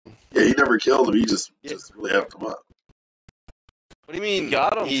Yeah, he never killed him. He just really effed him up. What do you mean? He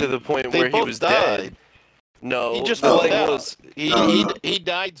got him to the point they where he both was died. dead. No, He just the bled thing out. was, He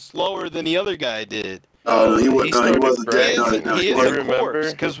died slower than the other guy did. No, he started wasn't dead. burning. No, He he is wasn't. a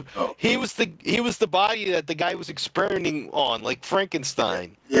corpse because Oh. he was the body that the guy was experimenting on, like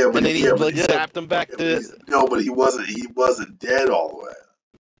Frankenstein. Yeah, but And then he snapped him back but he wasn't. He wasn't dead all the way.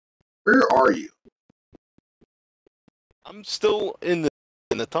 Where are you? I'm still in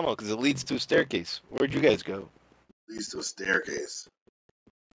the tunnel because it leads to a staircase. Where'd you guys go? Leads to a staircase.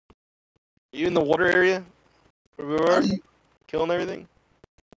 Are you in the water area? Where we were? Killing everything?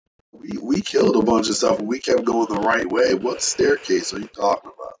 We killed a bunch of stuff and we kept going the right way. What staircase are you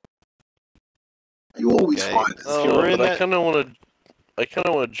talking about? You always find this. But I kind of want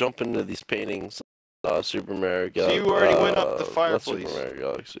to jump into these paintings. Super Mario Galaxy. So you already went up the fireplace. Super Mario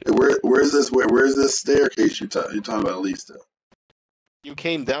Galaxy. Where's this staircase you're talking about, at least? You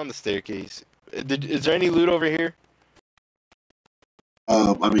came down the staircase. Is there any loot over here?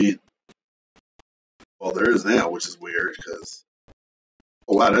 I mean, well, there is now, which is weird because.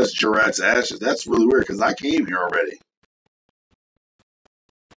 Oh wow, that's Jurat's ashes. That's really weird because I came here already.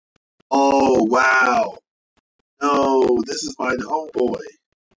 Oh wow. No, this is my homeboy.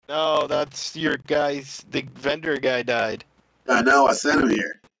 No, that's your guy's. The vendor guy died. I know. I sent him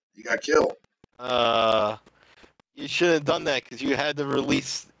here. He got killed. You should have done that because you had to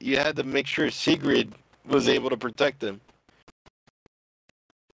release. You had to make sure Sigrid was able to protect him.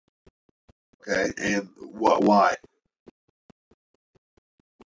 Okay, and what? Why?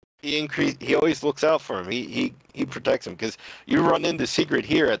 He always looks out for him. He protects him because you run into Sigrid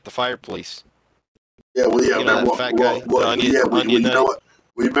here at the fireplace. Yeah, well, yeah, you know, that fat guy. You know what?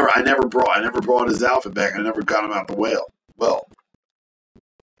 Remember, I never brought his outfit back. I never got him out the well.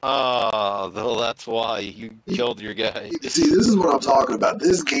 Oh, that's why you killed your guy. See, this is what I'm talking about.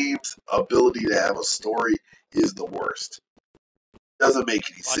 This game's ability to have a story is the worst. Doesn't make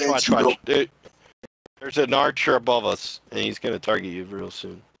any sense. Watch. There's an archer above us, and he's going to target you real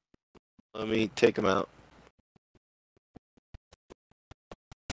soon. Let me take him out.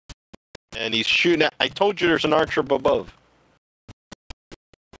 And he's shooting at... I told you there's an archer up above.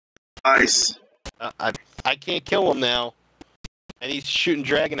 Nice. I can't kill him now. And he's shooting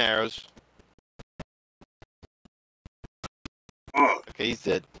dragon arrows. Oh. Okay, he's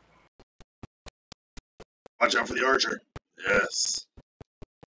dead. Watch out for the archer. Yes.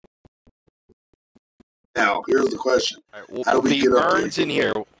 Now, here's the question. Right, well, how do we get up urns there? in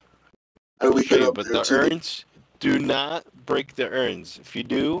here? How do we get up but there? the urns, do not break the urns. If you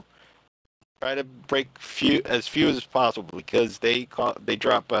do, try to break as few as possible because they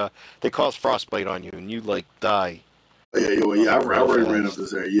cause frostbite on you and you like die. Yeah. I already ran up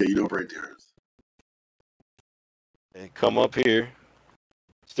this area. Yeah, you don't break the urns. Okay, come up here.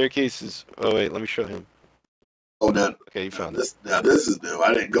 Staircase is. Oh wait, let me show him. Oh no. Okay, you found it. Now this is new.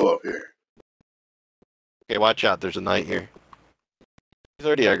 I didn't go up here. Okay, watch out. There's a knight here. He's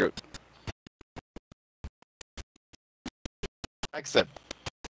already aggroed. Except.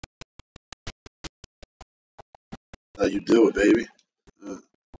 How you do it, baby.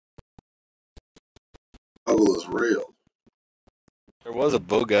 Struggle is real. There was a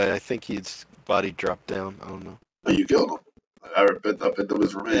bow guy. I think his body dropped down. I don't know. Oh, you killed him. I picked up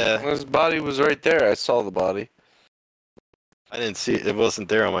his remains. Yeah. His body was right there. I saw the body. I didn't see it. It wasn't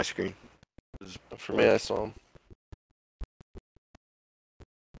there on my screen. For me, I saw him.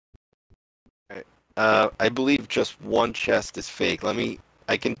 Alright. I believe just one chest is fake.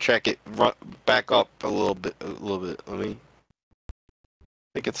 I can check it. Back up a little bit. Let me.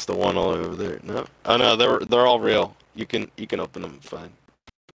 I think it's the one all over there. No. Oh no, they're all real. You can open them fine.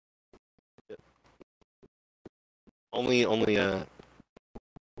 Yep. Only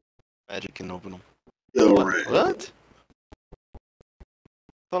Magic can open them. Yo, What? Ray. What?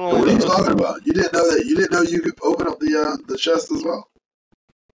 What are you talking about? You didn't know that? You didn't know you could open up the chest as well?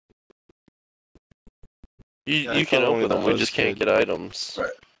 You can open them. We just can't get items. Right.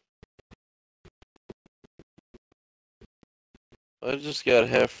 I just got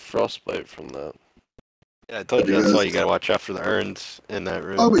half frostbite from that. Yeah, I told you that's why you gotta watch out for the urns in that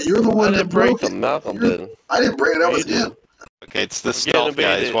room. Oh, but you're the one that break broke it. them. Malcolm did. I didn't break it. That was him. Okay, it's the stealth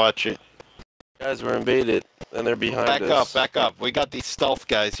guys. Watch it. Guys were invaded, and they're behind us. Back up. We got these stealth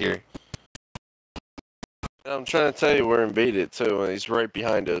guys here. I'm trying to tell you we're invaded too, and he's right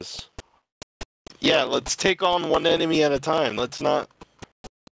behind us. Yeah, let's take on one enemy at a time. Let's not...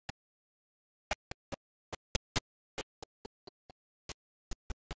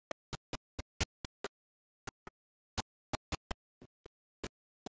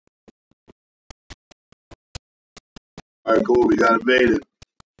 Alright, cool. We got invaded.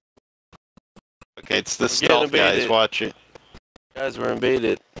 Okay, it's the We're getting stealth guys. invaded. Watch it. Guys, we're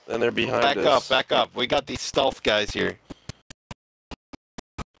invaded, and they're behind Back us. up, back up. We got these stealth guys here.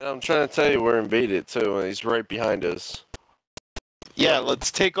 And I'm trying to tell you we're invaded, too, and he's right behind us. Yeah,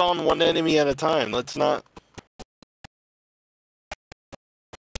 let's take on one enemy at a time. Let's not...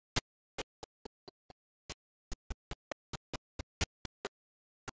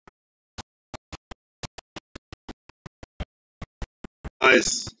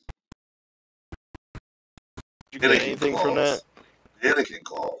 Nice. Did you get anything from that? Anakin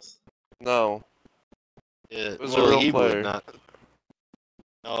calls. No. Yeah, It was well, a real he would player. not.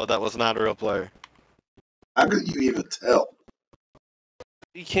 No, that was not a real player. How could you even tell?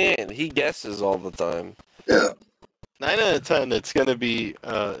 He can't. He guesses all the time. Yeah. 9 out of 10, it's gonna be,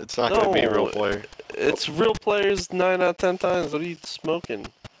 it's not gonna be a real No. player. It's real players 9 out of 10 times. What are you smoking?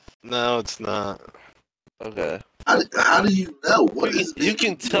 No, it's not. Okay. How do you know? What is You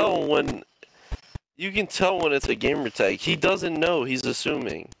can tell when... You can tell when it's a gamer tag. He doesn't know. He's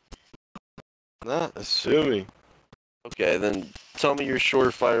assuming. Not assuming. Okay, then tell me your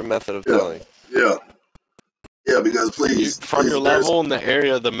surefire method of telling. Yeah. Yeah, because please. From your there's- level and the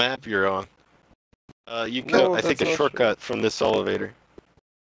area of the map you're on. You can, No, I think, that's a not shortcut from this elevator.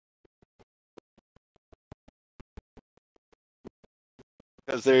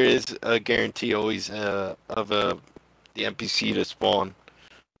 Because there is a guarantee always of the NPC to spawn,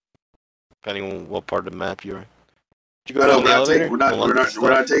 depending on what part of the map you're in. Did you go No, down the elevator? we're not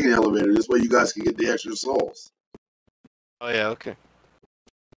Stuff? taking the elevator. This way you guys can get the extra souls. Oh yeah, okay.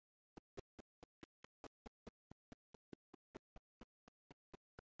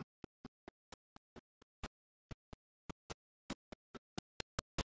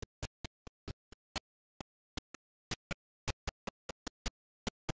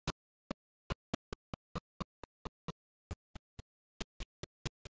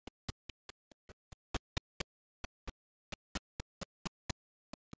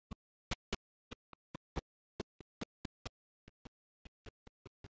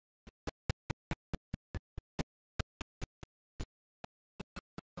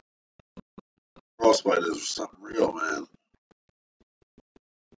 Frostbite is something real, man.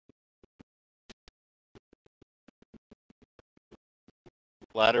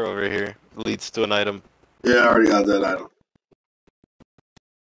 Ladder over here leads to an item. Yeah, I already got that item.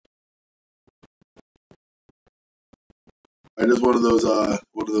 I just one of those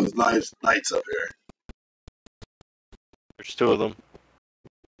knights up here. There's 2 of them.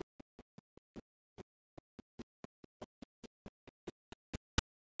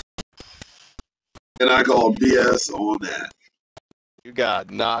 And I call BS on that. You got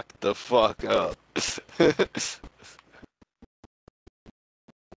knocked the fuck up. That's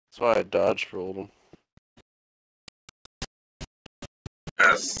why I dodge rolled him.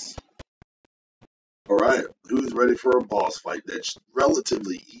 Yes. Alright. Who's ready for a boss fight that's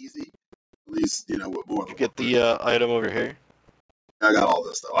relatively easy? At least, with more Did than you get the item over here? I got all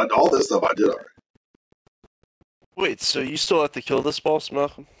this stuff. All this stuff I did already. Wait, so you still have to kill this boss,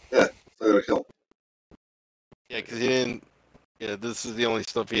 Malcolm? So I gotta kill him. Yeah, because he didn't. Yeah, this is the only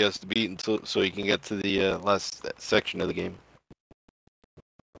stuff he has to beat until so he can get to the last section of the game.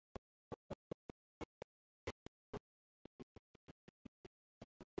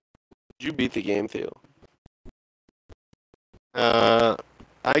 Did you beat the game, Theo?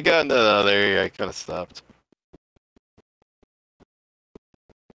 I got into the other area. I kind of stopped.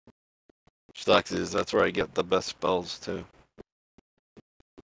 Which sucks is that's where I get the best spells too.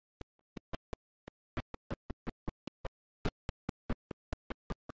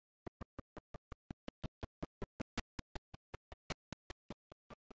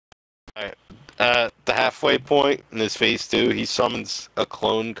 Alright. At the halfway point in his phase 2, he summons a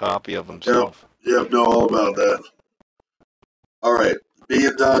clone copy of himself. Yep, know all about that. Alright. Me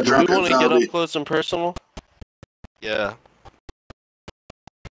and Do we Drunken want to get Zombie. up close and personal? Yeah.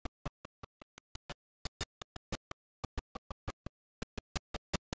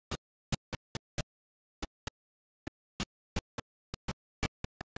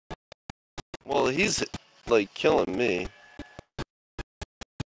 Well, he's, like, killing me.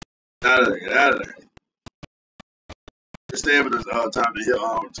 Get out of there, get out of there. Your stamina's time to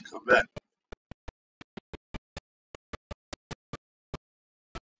heal to come back.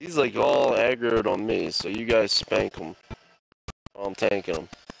 He's, like, all aggroed on me, so you guys spank him while I'm tanking him.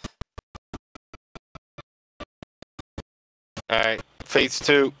 Alright. Phase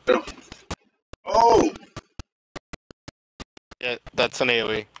 2. Oh! Yeah, that's an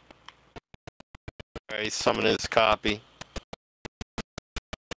AoE. Alright, summon his copy.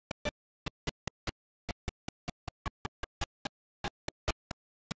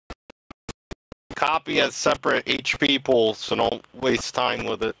 copy as separate HP pools, so don't waste time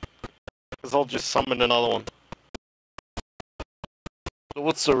with it. Because I'll just summon another one. So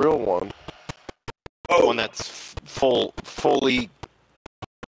what's the real one? One that's fully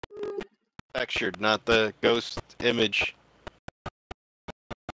textured, not the ghost image.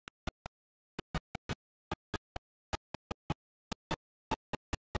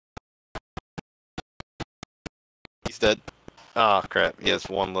 He's dead. Ah, crap. He has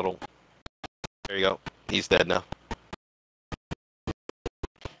one little... There you go. He's dead now.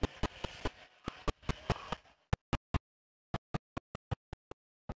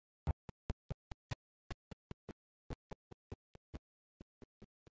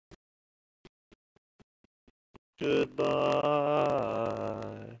 Goodbye.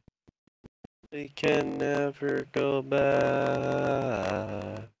 We can never go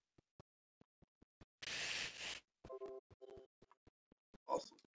back.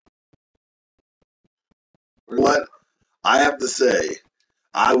 Awesome. What I have to say,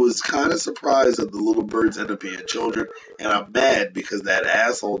 I was kind of surprised that the little birds end up being children, and I'm mad because that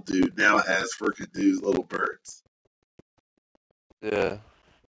asshole dude now has freaking dude's little birds. Yeah.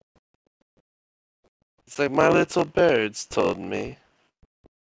 It's like my little birds told me.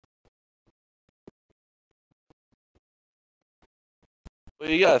 Well,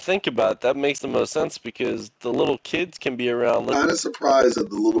 you gotta think about it. That makes the most sense because the little kids can be around. I'm kind of surprised that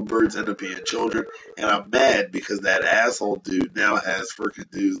the little birds end up being children, and I'm mad because that asshole dude now has freaking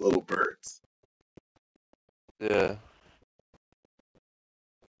dude's little birds. Yeah.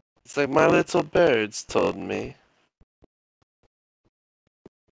 It's like my little birds told me.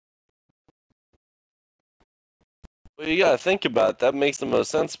 Well, you gotta think about it. That makes the most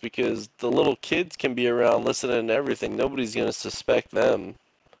sense because the little kids can be around listening to everything. Nobody's gonna suspect them.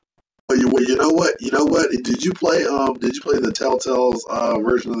 Well, you know what? You know what? Did you play the Telltale's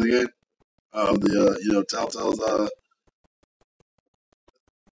version of the game? Telltale's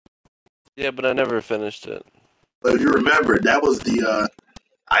Yeah, but I never finished it. But if you remember, that was the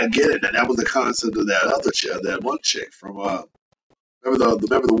I get it. That was the concept of that other chick, that one chick from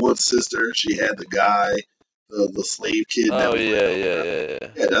remember the one sister? She had the guy, the slave kid. Oh yeah.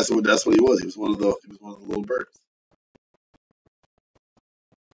 Yeah, that's what he was. He was one of the little birds.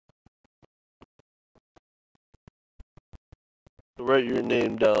 Write your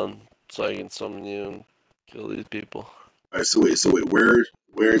name down so I can summon you and kill these people. All right, so wait, where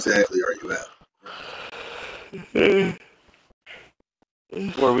exactly are you at?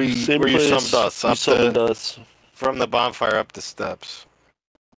 Where you summoned us, you summoned us. From the bonfire up the steps.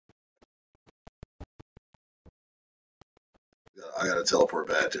 I gotta teleport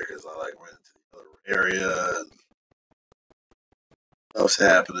back there because I went into the other area and stuff's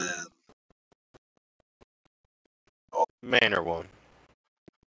happening. Manor one.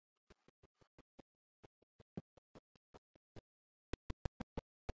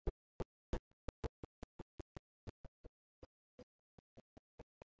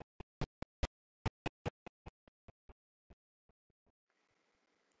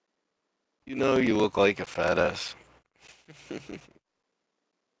 You know you look like a fat ass.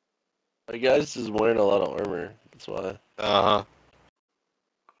 My guy's just wearing a lot of armor. That's why. Uh-huh.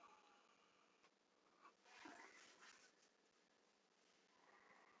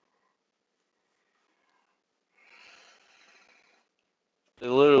 It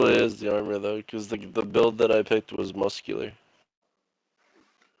literally is the armor though, because the build that I picked was muscular.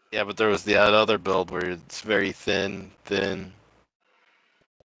 Yeah, but there was that other build where it's very thin,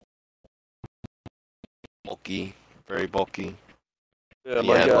 bulky, very bulky. Yeah,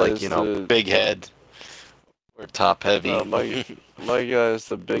 my guy big head or top heavy. My guy's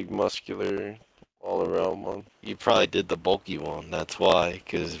the big muscular all around one. You probably did the bulky one. That's why.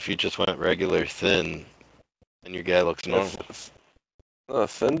 Because if you just went regular thin, then your guy looks normal. No,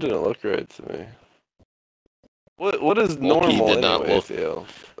 thin didn't look right to me. What is bulky normal did not anyway, look, Theo?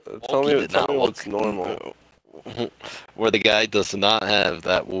 Tell me what's normal. Where the guy does not have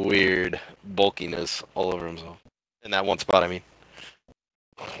that weird bulkiness all over himself. In that one spot, I mean.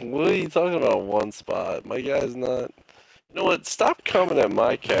 What are you talking about? One spot? My guy's not. You know what? Stop coming at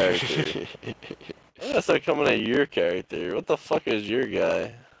my character. I'm gonna start coming at your character. What the fuck is your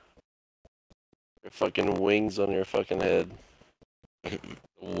guy? Your fucking wings on your fucking head.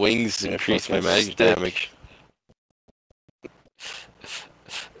 Wings increase my magic damage.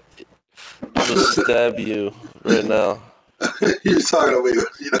 I'm gonna stab you right now. You're talking to me.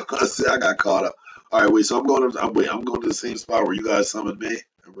 I got caught up. All right, wait. So I'm going to the same spot where you guys summoned me,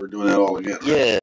 and we're doing that all again. Yeah.